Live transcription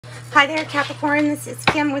Hi there, Capricorn. This is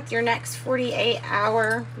Kim with your next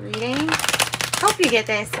 48-hour reading. Hope you get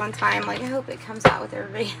this on time. Like, I hope it comes out with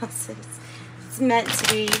everybody else's. It's meant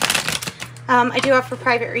to be. I do offer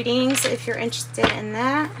private readings if you're interested in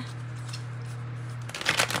that.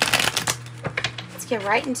 Let's get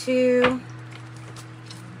right into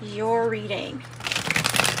your reading.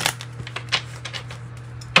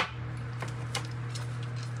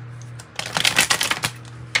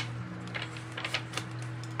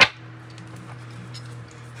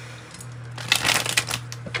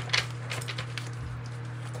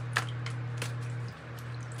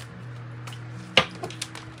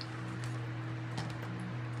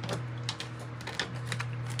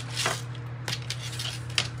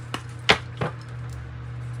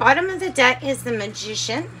 Bottom of the deck is the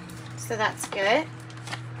Magician, so that's good.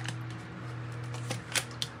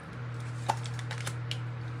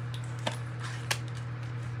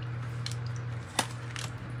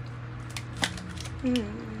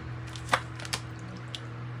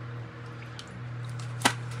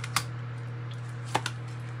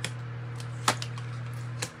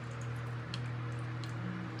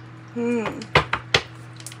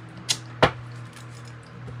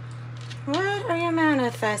 What are you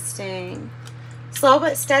manifesting? Slow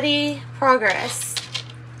but steady progress.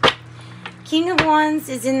 King of Wands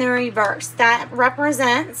is in the reverse. That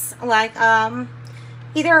represents like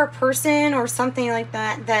either a person or something like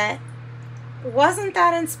that that wasn't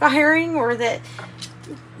that inspiring, or that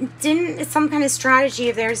some kind of strategy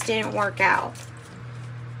of theirs didn't work out.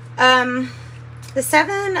 The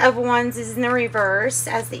Seven of Wands is in the reverse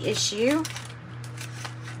as the issue.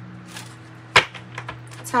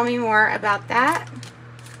 Tell me more about that.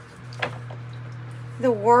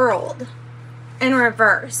 The World in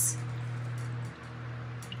reverse.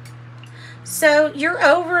 So you're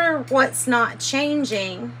over what's not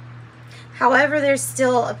changing. However, there's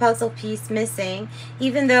still a puzzle piece missing,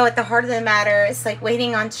 even though at the heart of the matter, it's like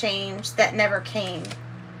waiting on change that never came.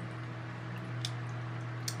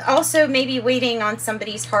 Also, maybe waiting on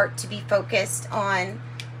somebody's heart to be focused on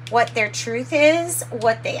what their truth is,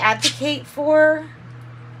 what they advocate for.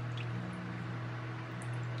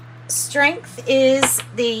 Strength is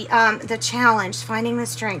the challenge. Finding the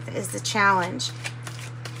strength is the challenge.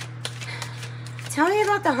 Tell me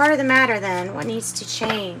about the heart of the matter then. What needs to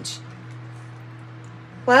change?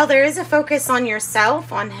 Well, there is a focus on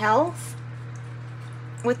yourself, on health,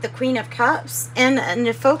 with the Queen of Cups, and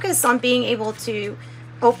a focus on being able to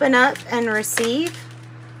open up and receive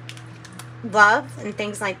love and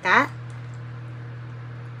things like that.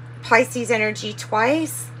 Pisces energy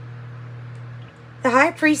twice. The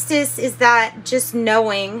High Priestess is that just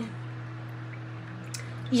knowing.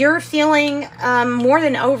 You're feeling more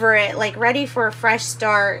than over it, like ready for a fresh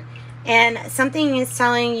start. And something is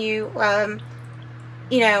telling you,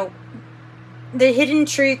 you know, the hidden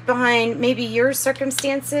truth behind maybe your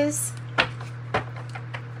circumstances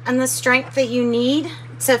and the strength that you need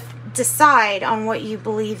to decide on what you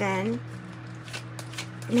believe in.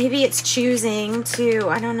 Maybe it's choosing to,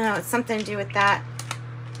 I don't know, it's something to do with that.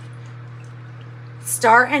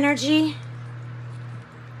 Star energy.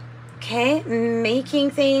 Okay,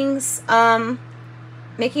 making things,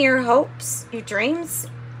 making your hopes, your dreams,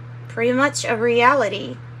 pretty much a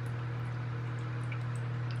reality.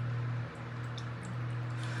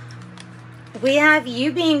 We have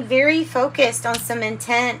you being very focused on some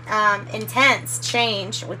intense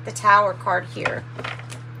change with the Tower card here.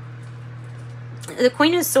 The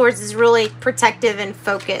Queen of Swords is really protective and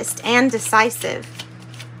focused and decisive.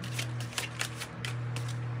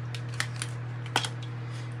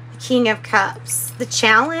 King of Cups. The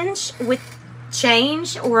challenge with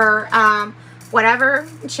change, or whatever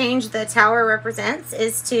change the Tower represents,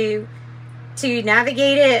 is to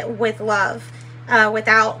navigate it with love,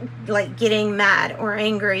 without like getting mad or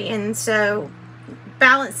angry. And so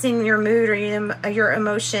balancing your mood or your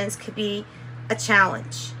emotions could be a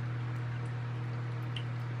challenge.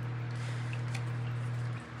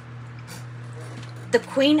 The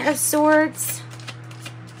Queen of Swords,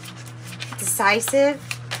 decisive,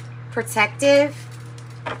 protective,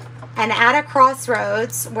 and at a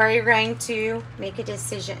crossroads where you're going to make a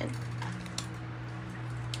decision.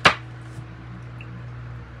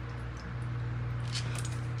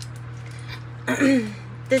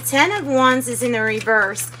 The Ten of Wands is in the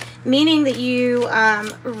reverse, meaning that you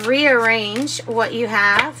rearrange what you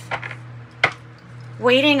have,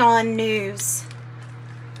 waiting on news.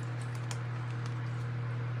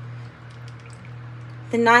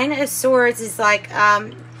 The Nine of Swords is like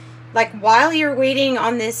while you're waiting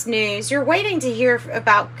on this news, you're waiting to hear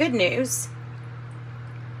about good news.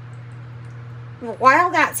 while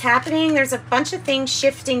that's happening, there's a bunch of things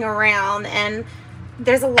shifting around, and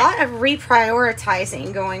there's a lot of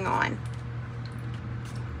reprioritizing going on.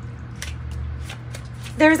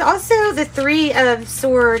 There's also the Three of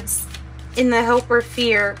Swords in the hope or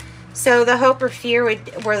fear. So the hope or fear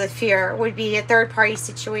would be a third-party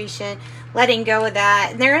situation, letting go of that.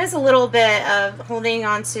 And there is a little bit of holding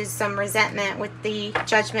on to some resentment with the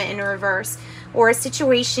Judgment in reverse, or a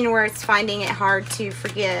situation where it's finding it hard to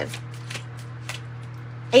forgive.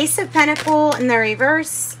 Ace of Pentacles in the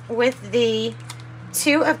reverse with the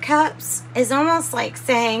Two of Cups is almost like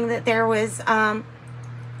saying that there was, I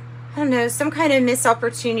don't know, some kind of missed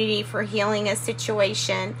opportunity for healing a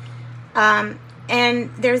situation. And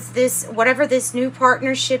there's this, whatever this new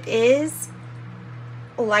partnership is,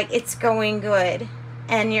 like it's going good.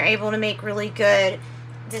 And you're able to make really good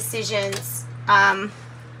decisions.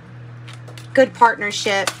 Good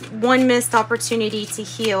partnership. One missed opportunity to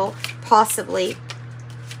heal, possibly.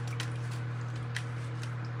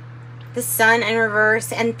 The Sun in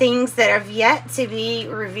reverse, and things that have yet to be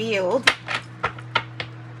revealed.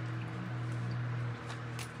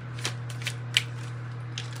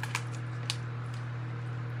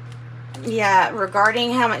 Yeah,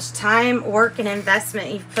 regarding how much time, work, and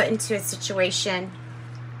investment you've put into a situation.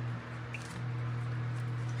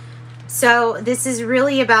 So this is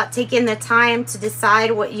really about taking the time to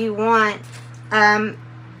decide what you want.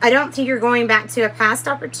 I don't think you're going back to a past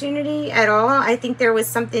opportunity at all. I think there was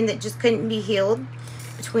something that just couldn't be healed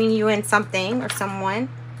between you and something or someone.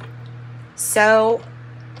 So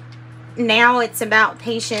now it's about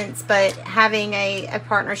patience, but having a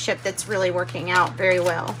partnership that's really working out very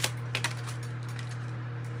well.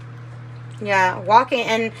 Yeah, walking,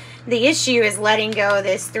 and the issue is letting go of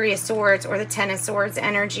this Three of Swords or the Ten of Swords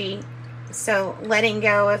energy. So letting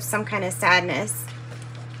go of some kind of sadness.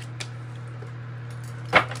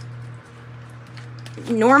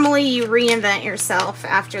 Normally you reinvent yourself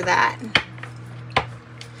after that.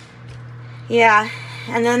 Yeah,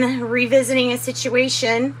 and then revisiting a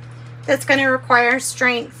situation that's going to require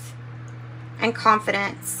strength and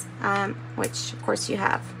confidence, which of course you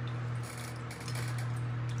have.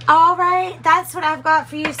 All right, that's what I've got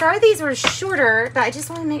for you. Sorry these were shorter, but I just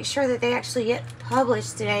want to make sure that they actually get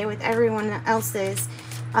published today with everyone else's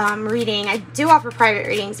reading. I do offer private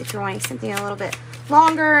readings if you're wanting something a little bit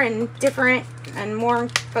longer and different and more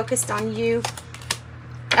focused on you.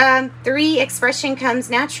 3, expression comes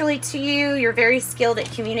naturally to you. You're very skilled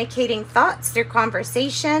at communicating thoughts through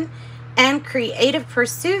conversation and creative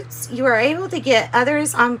pursuits. You are able to get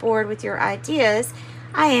others on board with your ideas.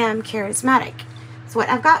 I am charismatic. That's what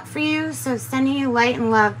I've got for you. So sending you light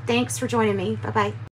and love. Thanks for joining me. Bye-bye.